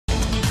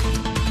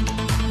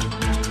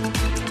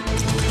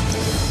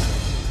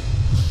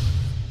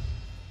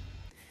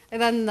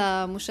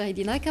إذا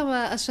مشاهدينا،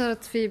 كما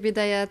أشرت في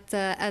بداية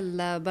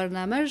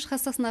البرنامج،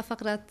 خصصنا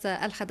فقرة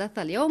الحدث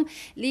اليوم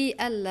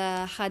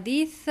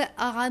للحديث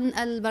عن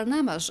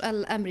البرنامج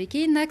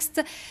الأمريكي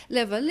Next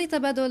Level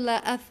لتبادل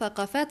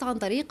الثقافات عن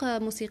طريق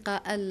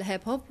موسيقى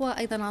الهيب هوب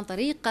وأيضا عن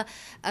طريق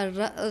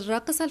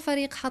الرقص.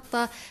 الفريق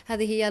حتى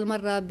هذه هي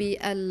المرة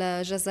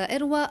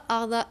بالجزائر،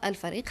 وأعضاء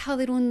الفريق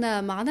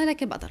حاضرون معنا،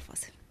 لكن بعد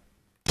الفاصل.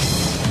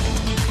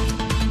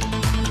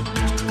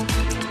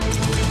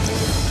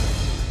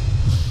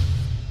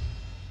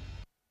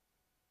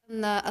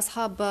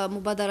 أصحاب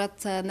مبادرة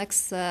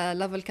نكس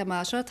ليفل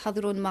كما أشرت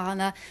حاضرون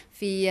معنا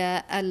في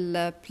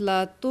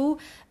البلاتو.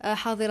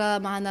 حاضرة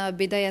معنا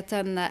بداية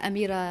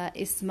أميرة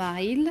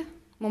إسماعيل،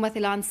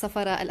 ممثلة عن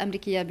السفارة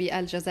الأمريكية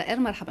بالجزائر.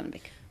 مرحبا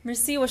بك.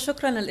 ميرسي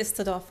وشكرا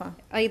للاستضافة.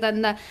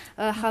 أيضا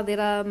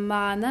حاضرة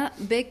معنا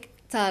بيك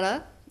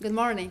تارا. Good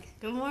morning.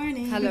 Good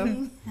morning. Hello.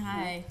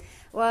 Hi.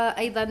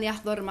 وأيضا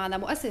يحضر معنا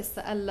مؤسس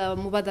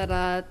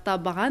المبادرة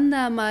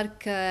طبعا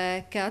مارك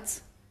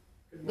كاتس.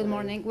 Good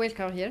morning.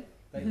 Welcome here.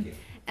 Thank you.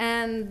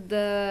 And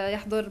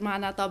يحضر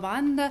معنا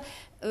طبعا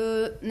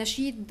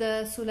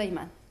نشيد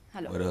سليمان.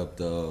 Hello. What up,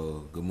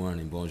 though? Good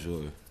morning.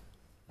 Bonjour.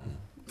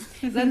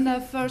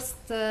 Then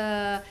first,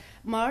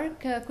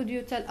 Mark, could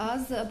you tell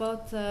us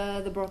about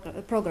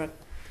the program?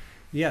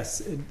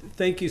 Yes,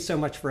 thank you so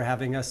much for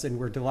having us, and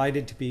we're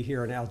delighted to be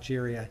here in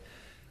Algeria.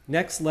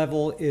 Next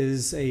Level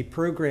is a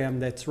program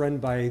that's run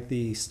by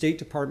the State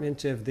Department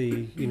of the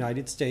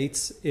United States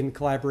in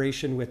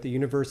collaboration with the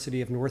University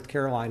of North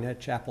Carolina at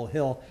Chapel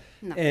Hill.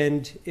 No.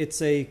 And it's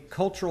a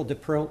cultural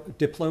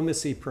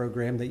diplomacy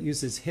program that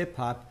uses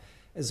hip-hop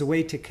as a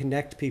way to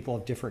connect people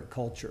of different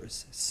cultures.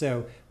 So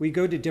we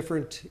go to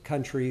different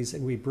countries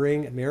and we bring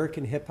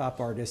American hip-hop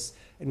artists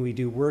and we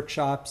do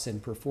workshops and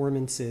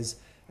performances.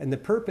 And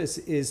the purpose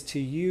is to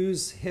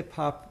use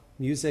hip-hop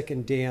music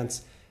and dance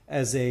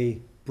as a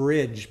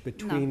bridge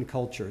between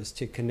cultures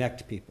to connect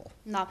people.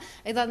 نعم.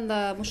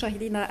 إذا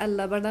مشاهدينا،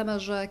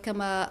 البرنامج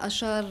كما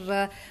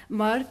أشار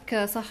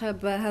مارك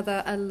صاحب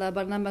هذا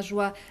البرنامج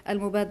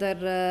والمبادر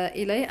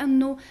إليه،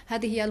 أنه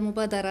هذه هي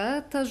المبادرة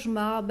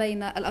تجمع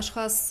بين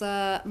الأشخاص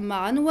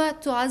معا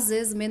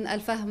وتعزز من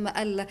الفهم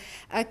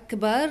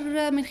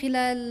الأكبر من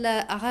خلال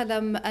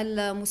عالم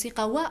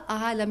الموسيقى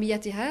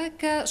وعالميتها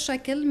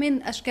كشكل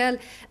من أشكال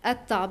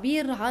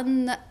التعبير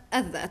عن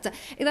الذات.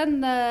 إذا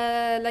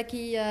لك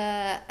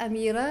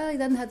أميرة،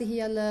 إذا هذه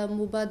هي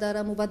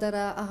المبادرة مبادرة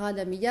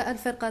عالمية،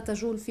 الفرقة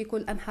تجول في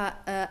كل أنحاء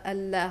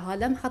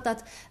العالم،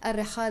 حطت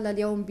الرحال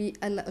اليوم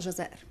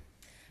بالجزائر.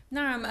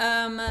 نعم،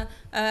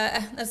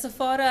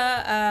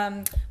 السفارة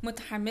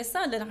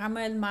متحمسة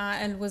للعمل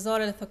مع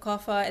الوزارة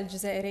الثقافة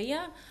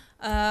الجزائرية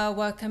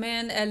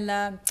وكمان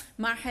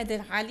المعهد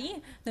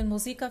العالي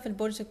للموسيقى في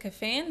البرج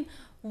الكفان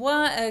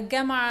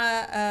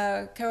وجامعة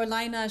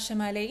كارولاينا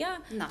الشمالية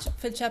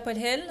في الشابل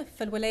هيل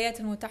في الولايات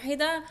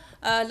المتحدة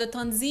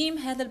لتنظيم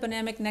هذا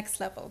البرنامج Next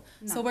Level.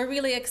 So we're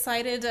really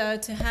excited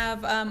to have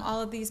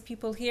all of these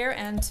people here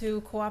and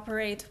to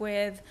cooperate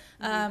with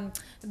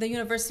the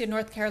University of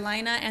North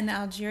Carolina and the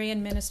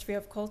Algerian Ministry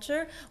of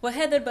Culture.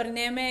 وهذا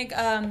البرنامج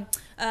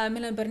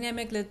من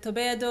البرنامج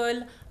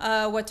للتبادل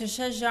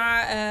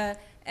وتشجع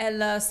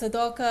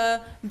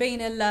الصداقة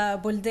بين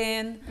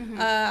البلدان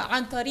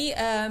عن طريق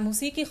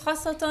موسيقي،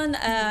 خاصة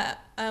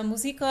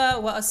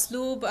موسيقى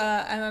وأسلوب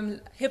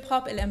هيب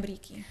هوب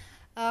الأمريكي.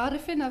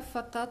 عرفنا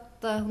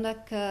فقط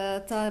هناك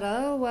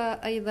تارا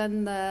وأيضا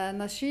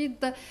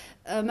نشيد،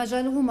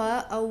 مجالهما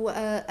أو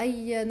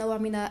أي نوع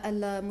من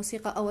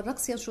الموسيقى أو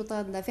الرقص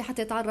ينشطان في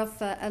حتى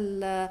يتعرف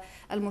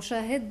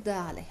المشاهد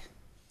عليه.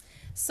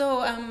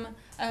 So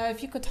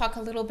if you could talk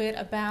a little bit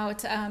about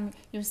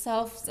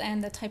yourselves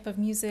and the type of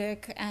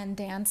music and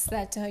dance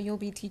that you'll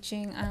be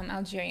teaching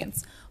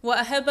Algerians.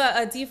 وأحب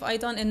أضيف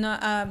أيضا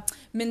إنه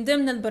من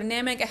ضمن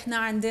البرنامج إحنا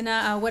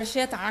عندنا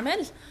ورشات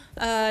عمل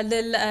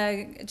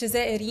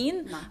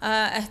للجزائريين.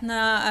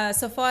 إحنا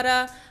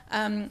سفارة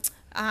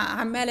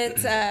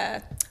عملت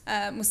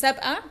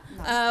مسابقة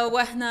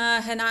واحنا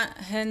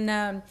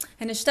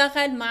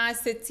هنشتغل مع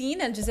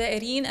 60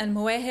 الجزائريين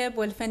المواهب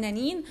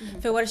والفنانين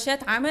في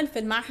ورشات عمل في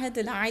المعهد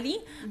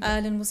العالي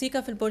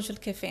للموسيقى في البرج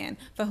الكفان.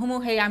 فهم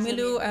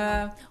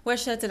هيعملوا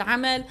ورشة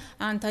العمل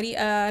عن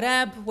طريق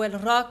راب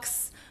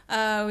والرقص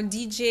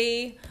والدي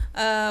جي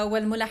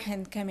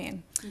والملحن كمان.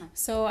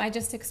 So I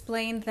just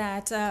explained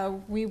that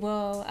we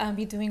will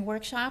be doing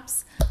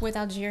workshops with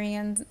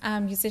Algerian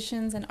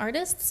musicians and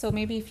artists. So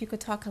maybe if you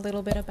could talk a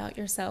little bit about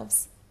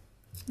yourselves.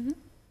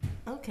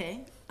 Okay.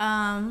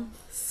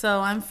 So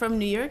I'm from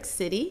New York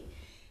City,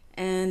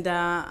 and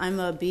I'm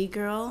a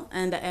B-girl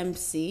and an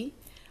MC.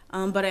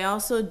 But I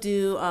also do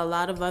a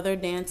lot of other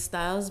dance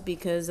styles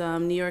because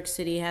New York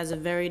City has a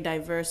very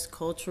diverse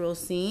cultural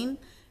scene.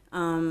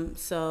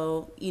 So,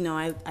 you know,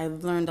 I've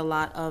learned a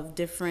lot of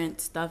different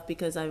stuff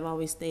because I've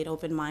always stayed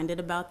open-minded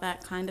about that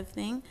kind of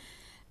thing.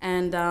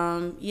 And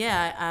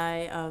yeah,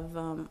 I've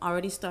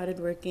already started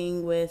working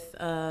with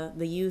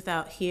the youth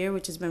out here,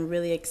 which has been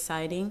really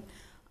exciting.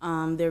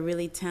 They're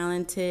really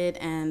talented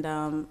and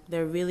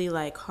they're really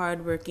like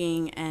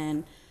hardworking and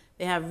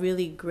they have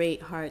really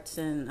great hearts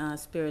and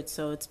spirits.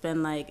 So it's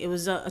been like, it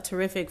was a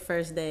terrific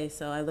first day.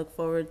 So I look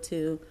forward to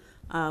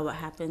what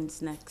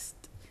happens next.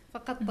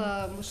 فقط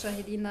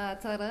مشاهدينا،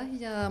 تارا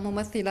هي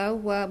ممثلة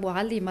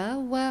ومعلمة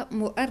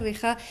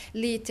ومؤرخة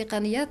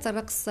لتقنيات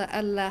الرقص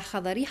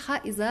الحضري،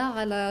 حائزة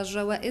على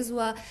جوائز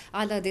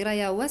وعلى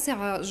دراية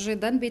واسعة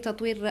جدا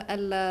بتطوير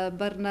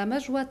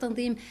البرنامج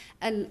وتنظيم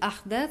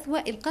الأحداث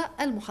وإلقاء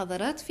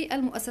المحاضرات في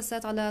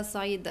المؤسسات على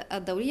الصعيد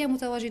الدولي.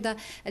 متواجدة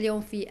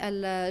اليوم في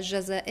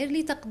الجزائر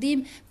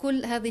لتقديم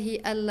كل هذه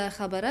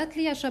الخبرات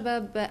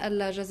للشباب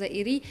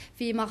الجزائري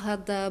في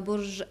معهد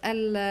برج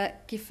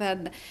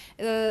الكفان.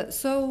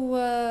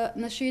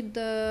 Nahshid,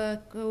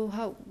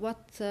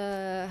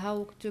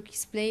 how to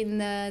explain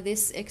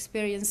this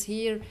experience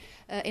here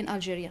in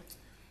Algeria?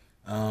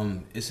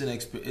 It's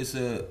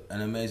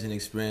an amazing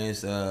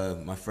experience.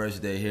 My first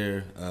day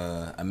here,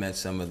 I met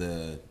some of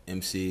the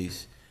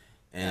MCs,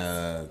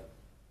 and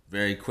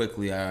very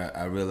quickly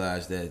I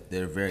realized that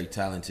they're very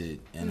talented,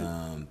 and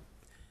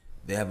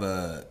they have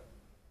a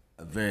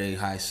very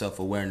high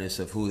self-awareness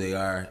of who they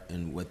are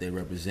and what they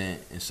represent,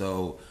 and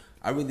so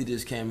I really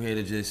just came here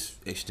to just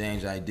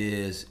exchange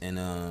ideas, and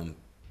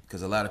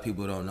because a lot of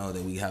people don't know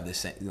that we have the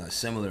same,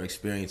 similar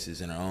experiences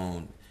in our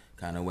own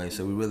kind of way. So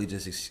we really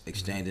just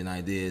exchanging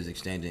ideas,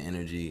 exchanging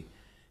energy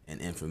and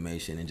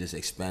information, and just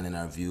expanding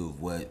our view of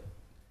what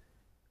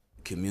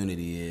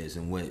community is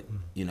and what,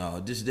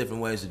 just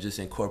different ways to just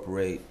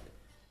incorporate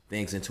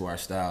things into our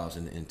styles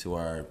and into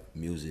our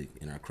music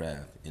and our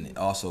craft, and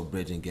also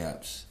bridging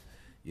gaps,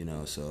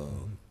 so.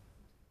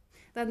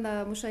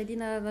 لأن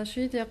مشاهدينا،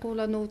 نشيد يقول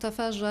أنه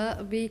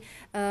تفاجأ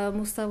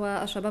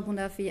بمستوى الشباب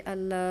هنا في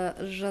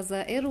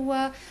الجزائر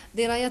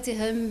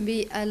ودرايتهم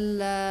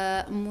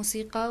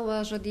بالموسيقى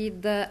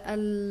وجديد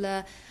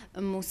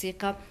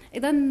الموسيقى.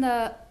 إذن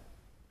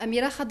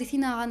أميرة،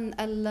 حدثينا عن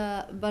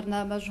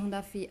البرنامج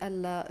هنا في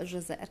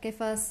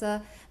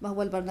الجزائر. ما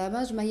هو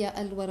البرنامج؟ ما هي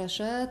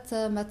الورشات؟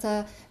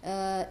 متى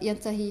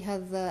ينتهي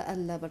هذا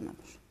البرنامج؟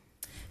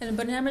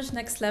 البرنامج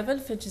Next Level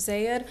في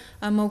الجزائر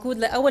موجود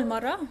لأول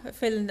مرة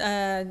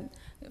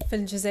في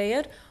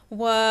الجزائر،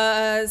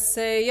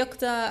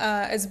 وسيقضي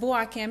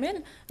أسبوع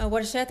كامل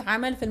ورشات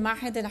عمل في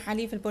المعهد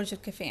العالي في البرج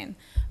الكفان.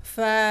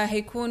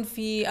 فهيكون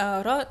في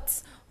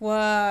رقص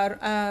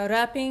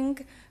ورابينج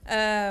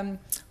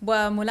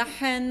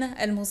وملحن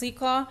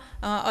الموسيقى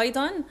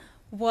أيضا.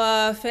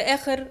 وفي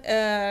آخر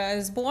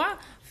أسبوع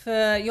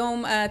في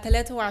يوم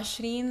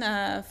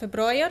 23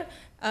 فبراير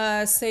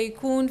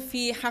سيكون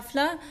في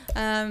حفلة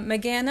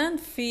مجانا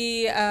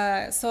في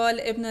صال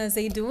ابن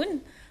زيدون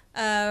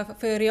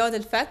في رياض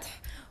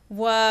الفتح.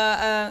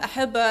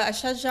 وأحب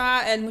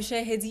أشجع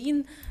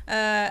المشاهدين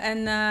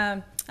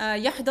أن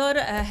يحضر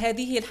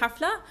هذه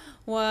الحفلة،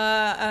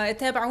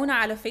 وتابعونا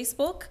على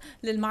فيسبوك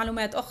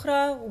للمعلومات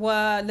أخرى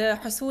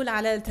وللحصول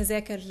على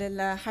التذاكر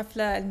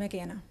للحفلة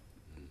المجانا.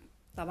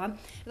 طبعا.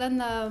 Then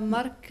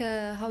Mark,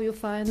 how you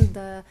find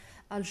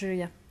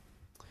Algeria?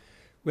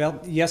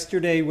 Well,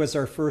 yesterday was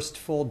our first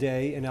full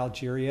day in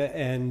Algeria,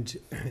 and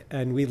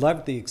we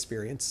loved the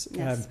experience.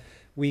 Yes.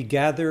 We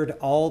gathered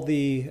all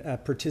the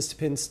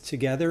participants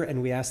together,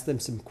 and we asked them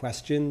some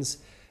questions.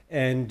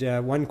 And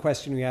one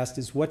question we asked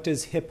is, what does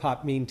hip-hop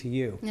mean to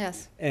you?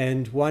 Yes.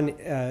 And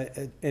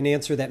an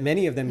answer that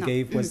many of them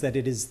gave was that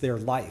it is their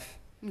life,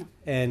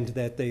 and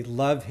that they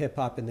love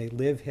hip-hop and they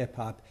live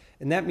hip-hop.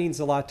 And that means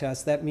a lot to us.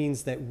 That means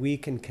that we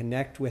can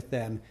connect with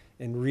them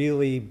and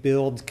really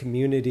build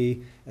community,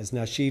 as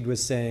Nahshid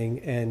was saying,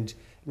 and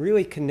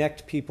really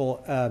connect people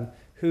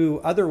who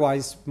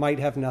otherwise might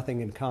have nothing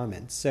in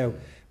common. So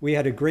we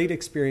had a great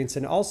experience.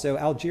 And also,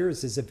 Algiers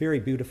is a very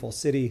beautiful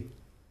city.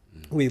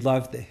 We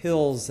love the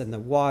hills and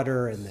the water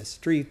and the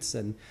streets,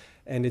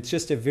 and it's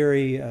just a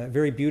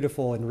very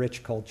beautiful and rich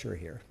culture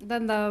here.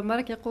 إذن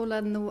مارك يقول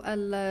أن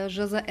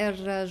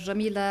الجزائر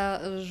جميلة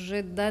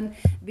جدا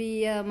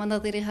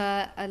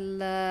بمناظرها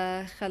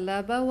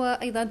الخلابة،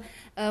 وأيضا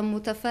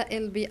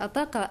متفائل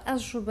بالطاقة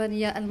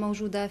الجبلية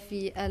الموجودة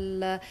في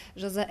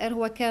الجزائر.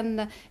 هو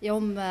كان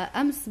يوم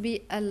أمس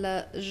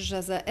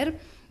بالجزائر.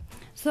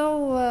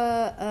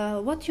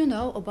 So what you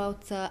know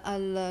about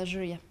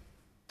Algeria?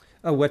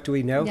 Oh, what do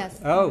we know? Yes.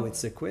 Oh,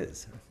 it's a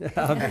quiz.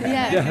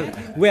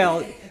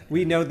 Well,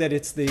 we know that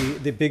it's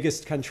the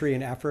biggest country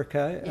in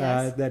Africa,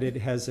 yes. That it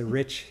has a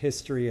rich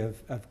history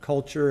of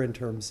culture in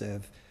terms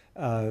of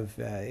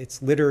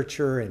its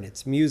literature and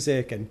its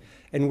music,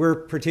 and we're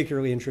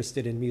particularly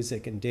interested in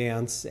music and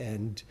dance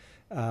and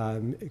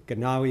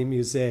Ganawi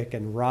music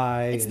and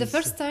Rai. It's the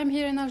first time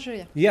here in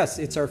Algeria. Yes,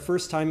 it's our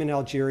first time in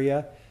Algeria.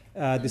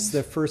 This is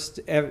the first,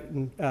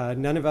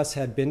 none of us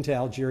had been to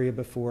Algeria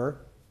before.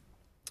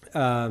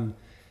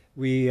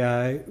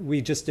 We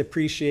just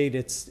appreciate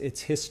its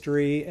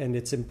history and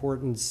its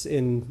importance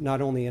in not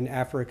only in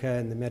Africa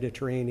and the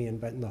Mediterranean,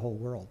 but in the whole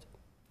world.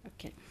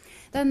 Okay.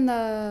 Then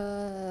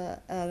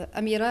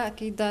أميرة،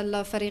 أكيد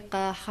الفريق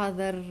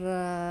حاضر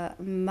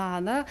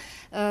معنا.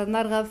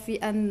 نرغب في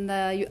أن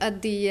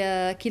يؤدي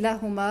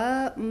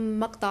كلاهما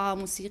مقطع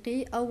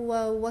موسيقي أو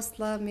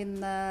وصلة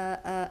من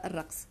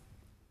الرقص.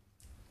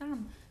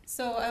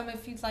 So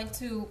if you'd like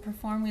to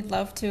perform, we'd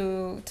love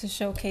to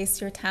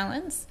showcase your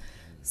talents.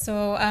 So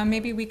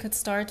maybe we could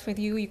start with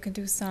you. You could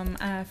do some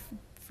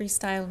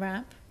freestyle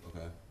rap.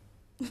 Okay.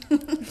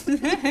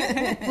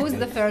 Who's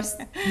the first?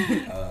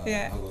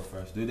 Yeah. I'll go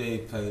first. Do they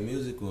play the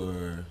music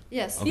or?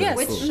 Yes. Okay, Yes.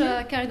 cool.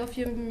 Which kind of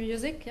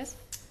music? Yes.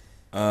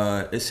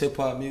 It's hip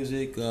hop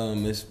music.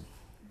 It's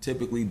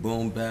typically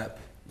boom bap,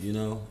 you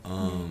know.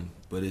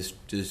 But it's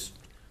just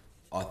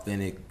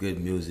authentic, good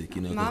music,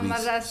 you know. نعم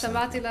مرة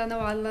استمعت إلى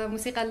نوع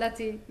الموسيقى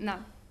التي نعم.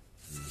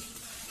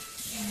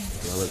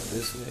 Do I look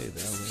this way,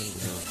 that way?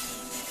 No.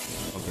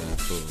 Okay,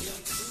 cool.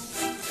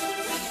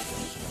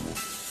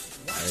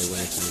 Hey,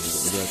 wait a minute.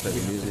 Do I play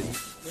the music?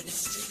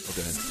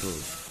 Okay,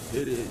 cool.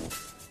 Hit it.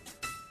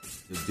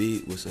 The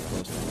beat was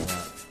supposed to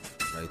rock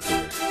right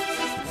there.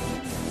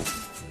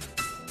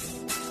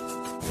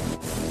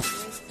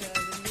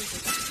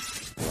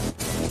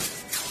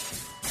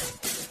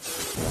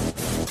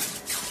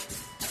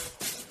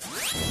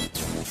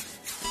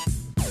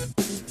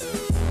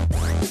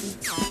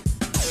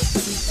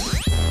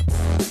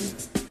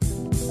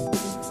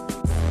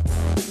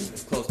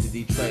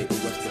 Detroit, but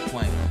what's the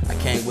point? I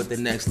came with the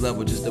next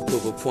level just to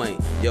prove a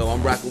point. Yo,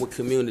 I'm rocking with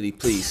community,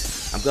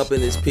 please. I'm up in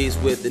this piece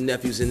with the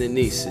nephews and the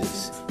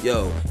nieces.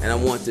 Yo, and I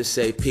want to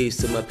say peace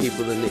to my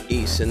people in the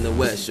east and the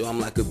west. Yo, I'm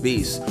like a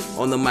beast.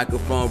 On the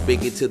microphone,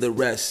 bring it to the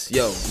rest.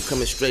 Yo, I'm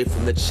coming straight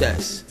from the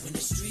chest.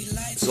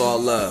 It's all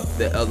love,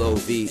 the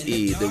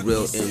L-O-V-E, the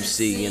real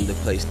MC and the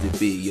place to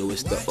be. Yo,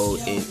 it's the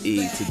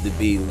O-N-E to the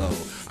B-Low.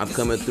 I'm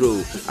coming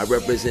through. I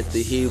represent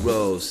the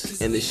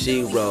heroes and the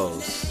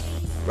she-ros.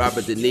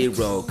 Robert De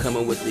Niro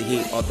coming with the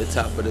heat off the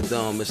top of the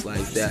dome. It's like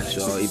that,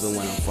 y'all, even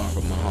when I'm far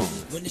from my home.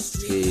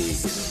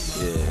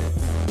 Peace, yeah,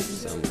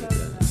 something like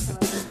that.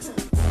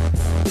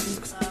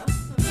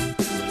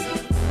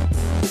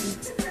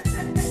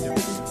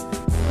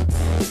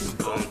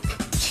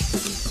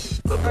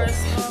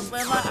 First look,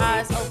 with my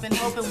eyes open,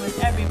 hoping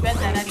with every breath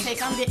that I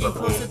take, I'm getting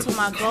closer to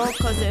my goal,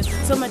 cause there's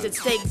so much at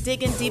stake,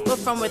 digging deeper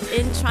from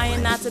within,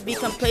 trying not to be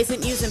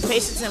complacent, using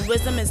patience and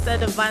wisdom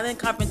instead of violent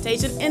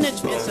confrontation, inner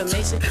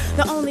transformation,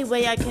 the only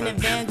way I can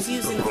advance,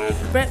 using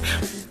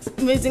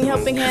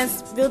helping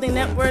hands, building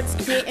networks,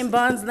 creating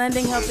bonds,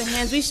 lending helping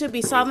hands. We should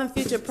be solving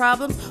future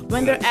problems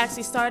when they're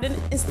actually started,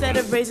 instead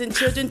of raising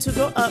children to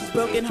grow up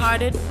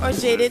broken-hearted or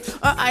jaded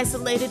or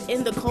isolated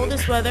in the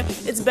coldest weather.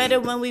 It's better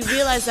when we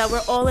realize that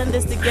we're all in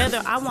this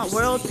together. I want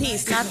world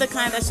peace, not the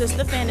kind that's just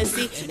a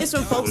fantasy. It's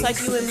from folks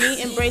like you and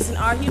me embracing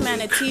our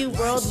humanity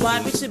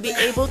worldwide. We should be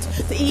able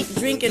to eat,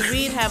 drink, and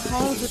read, have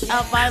homes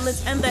without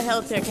violence, and the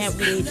healthcare can't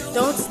we need.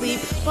 Don't sleep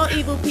while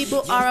evil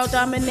people are out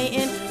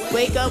dominating.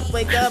 Wake up,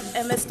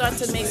 and let's start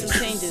to make some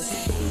changes.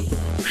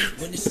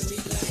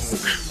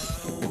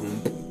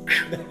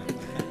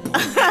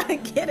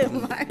 Get it,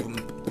 Mark.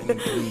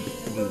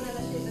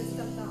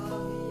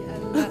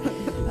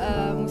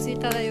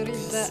 موسيقى لا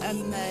يريد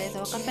أن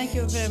يتوقف. Thank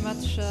you very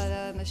much,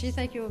 Nahshid.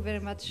 Thank you very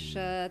much,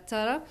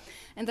 Tara.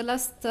 And the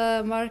last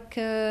Mark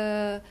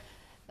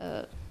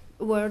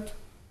word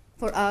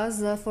for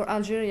us, for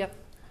Algeria.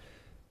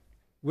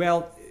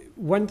 Well,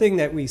 one thing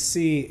that we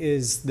see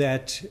is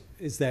that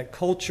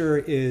culture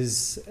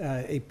is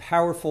a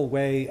powerful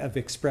way of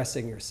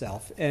expressing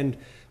yourself. And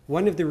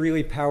one of the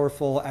really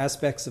powerful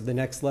aspects of the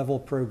Next Level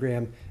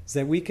program is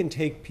that we can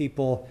take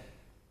people,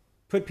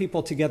 put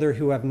people together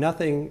who have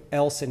nothing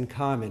else in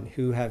common,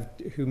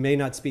 who may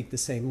not speak the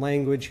same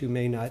language, who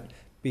may not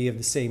be of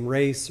the same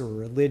race or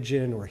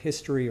religion or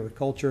history or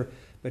culture.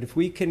 But if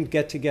we can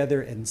get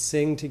together and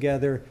sing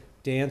together,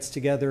 dance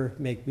together,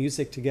 make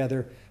music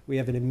together, we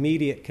have an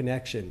immediate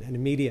connection, an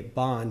immediate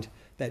bond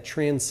that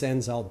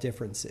transcends all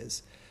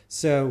differences.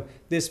 So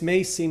this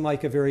may seem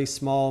like a very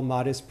small,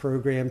 modest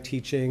program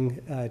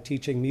teaching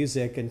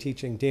music and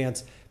teaching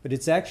dance, but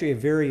it's actually a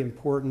very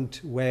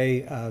important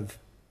way of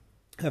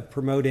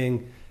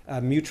promoting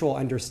mutual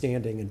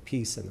understanding and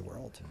peace in the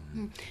world.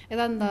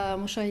 إذن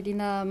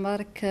مشاهدينا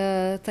مارك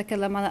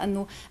تكلم عن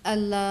أنه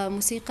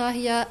الموسيقى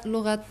هي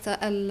لغة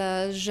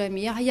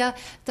الجميع، هي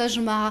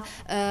تجمع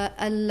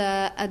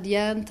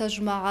الأديان،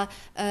 تجمع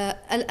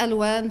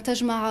الألوان،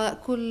 تجمع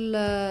كل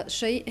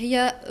شيء،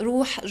 هي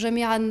روح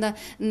جميعا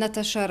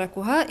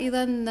نتشاركها.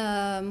 إذن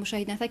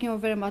مشاهدينا thank you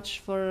very much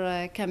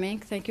for coming.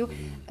 Thank you.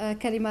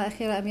 كلمة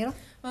أخيرة أميرة.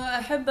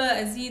 أحب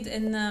أزيد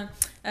أن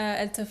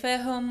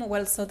التفاهم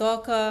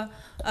والصداقة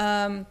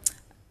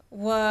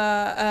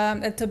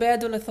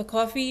والتبادل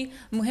الثقافي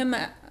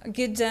مهمة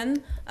جدا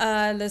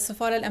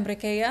للسفارة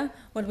الأمريكية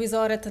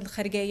والوزارة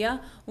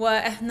الخارجية،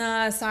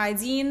 وإحنا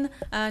سعيدين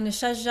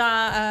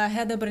نشجع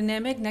هذا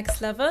البرنامج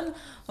Next Level،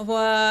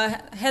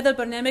 وهذا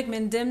البرنامج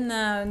من ضمن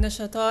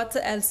نشاطات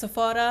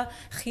السفارة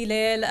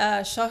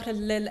خلال شهر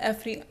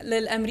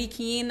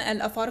للأمريكيين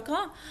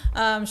الأفارقة،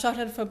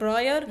 شهر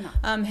فبراير.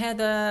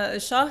 هذا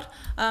الشهر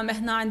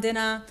إحنا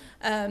عندنا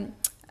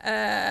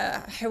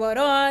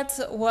حوارات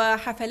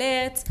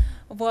وحفلات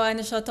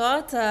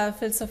ونشاطات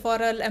في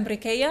السفارة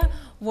الأمريكية،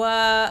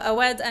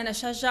 وأود أن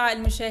أشجع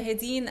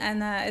المشاهدين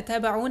أن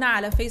يتابعونا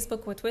على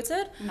فيسبوك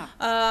وتويتر.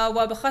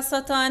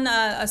 وبخاصة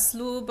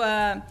أسلوب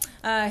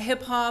هيب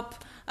هوب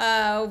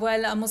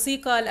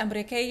والموسيقى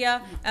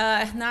الأمريكية.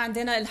 احنا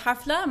عندنا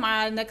الحفلة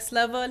مع نكست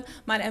ليفل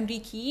مع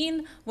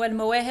الأمريكيين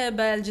والمواهب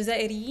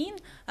الجزائريين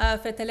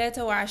في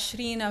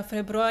 23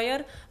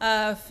 فبراير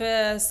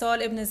في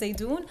صال ابن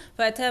زيدون،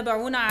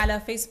 فتابعونا على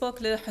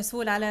فيسبوك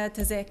للحصول على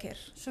تذاكر.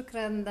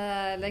 شكرا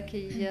لك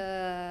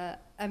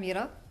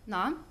أميرة.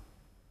 نعم،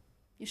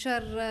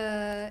 يشار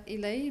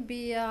إلي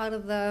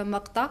بعرض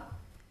مقطع.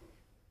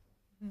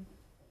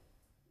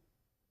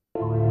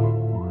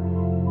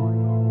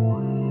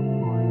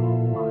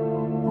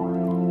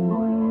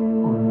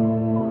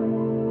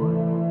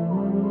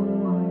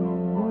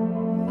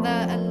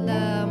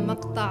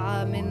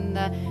 مقطع من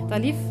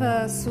تأليف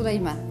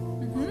سليمان.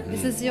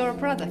 This is your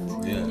product.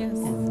 Yeah. Yes.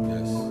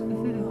 Yes.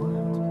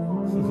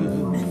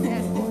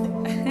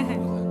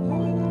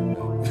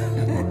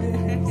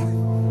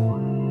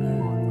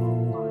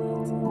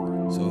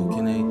 So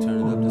can they turn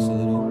it up just a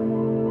little?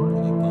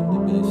 Can they bump the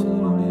bass a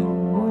little bit?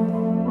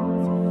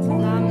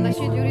 نعم،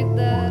 نشيد يريد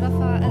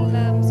رفع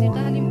الموسيقى.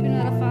 هل يمكن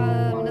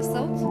رفع من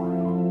الصوت؟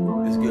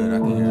 It's good. I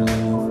can hear it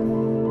enough.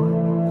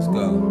 Let's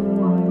go.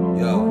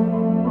 Yo.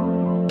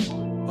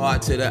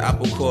 Hard to the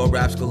apple core,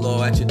 raps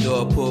galore at your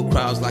door. Pull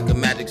crowds like a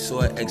magic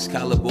sword.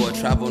 Excalibur,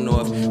 travel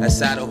north. That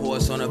saddle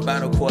horse on a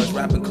battle course.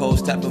 Rapping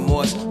codes, tapping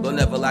Morse. They'll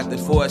never lack the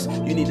force.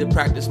 You need to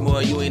practice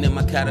more. You ain't in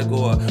my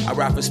category. I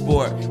rap for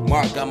sport.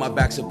 Mark got my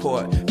back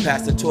support.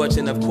 Pass the torch,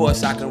 and of course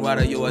I can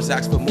write yours.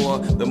 Ask for more.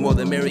 The more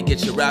the merry. Get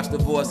your raps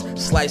divorced.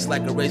 Slice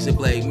like a razor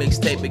blade.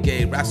 Mixtape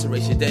brigade. Raps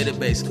erase your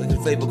database. Click the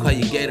flavor, call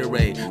you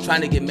Gatorade.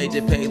 Trying to get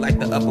major paid like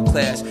the upper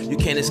class. You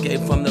can't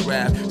escape from the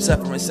rap.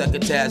 Suffering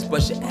succotash.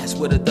 Bust your ass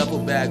with a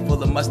duffel bag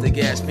full of mustard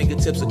gas,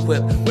 fingertips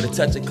equipped with a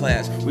touch of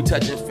class. We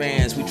touching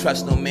fans, we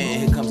trust no man.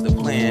 Here comes the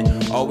plan.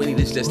 All we need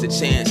is just a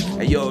chance.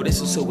 Hey yo, this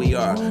is who we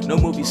are. No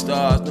movie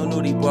stars, no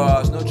nudie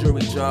bars, no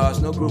jewelry jars,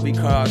 no groovy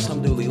cars.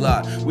 Alhamdulillah.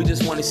 We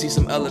just want to see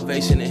some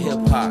elevation in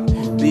hip hop.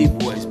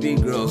 B-boys,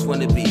 B-girls,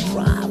 wanna be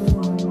drop.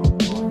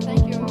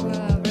 Thank you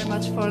very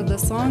much for the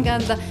song,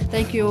 and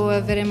thank you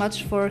very much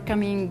for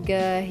coming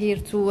here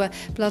to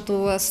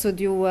Plateau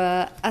Studio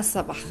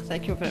الصباح.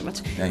 Thank you very much.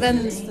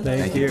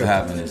 Thank you for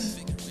having us.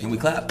 Can we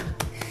clap?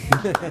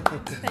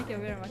 Thank you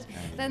very much.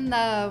 Then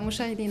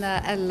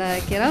مشاهدينا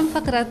الكرام،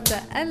 فقرة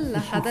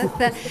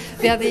الحدث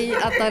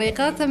بهذه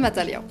الطريقة تمت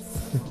اليوم.